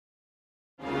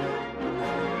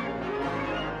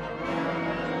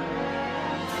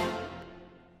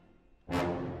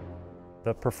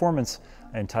The performance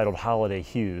entitled Holiday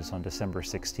Hues on December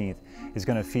 16th is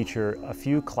going to feature a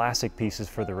few classic pieces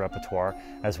for the repertoire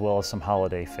as well as some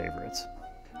holiday favorites.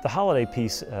 The holiday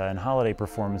piece and holiday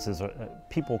performances,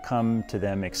 people come to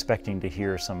them expecting to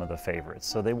hear some of the favorites.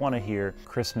 So they want to hear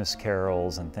Christmas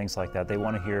carols and things like that. They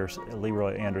want to hear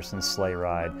Leroy Anderson's Sleigh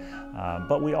Ride,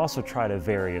 but we also try to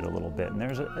vary it a little bit. And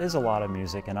there's a lot of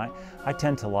music, and I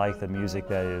tend to like the music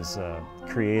that is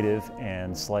creative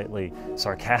and slightly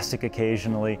sarcastic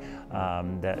occasionally,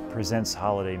 that presents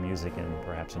holiday music in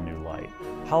perhaps a new light.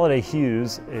 Holiday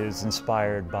Hues is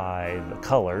inspired by the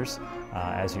colors,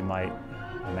 as you might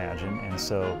imagine, and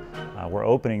so we're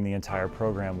opening the entire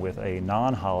program with a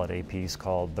non-holiday piece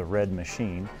called The Red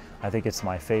Machine. I think it's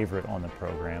my favorite on the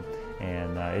program,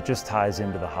 and it just ties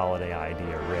into the holiday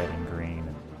idea, red and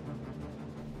green.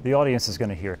 The audience is going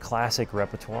to hear classic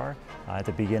repertoire. At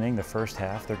the beginning, the first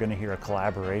half, they're going to hear a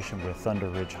collaboration with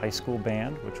ThunderRidge High School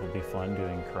Band, which will be fun,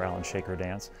 doing Corral and Shaker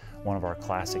Dance, one of our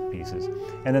classic pieces.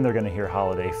 And then they're going to hear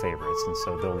holiday favorites, and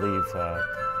so they'll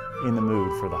leave in the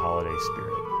mood for the holiday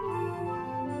spirit.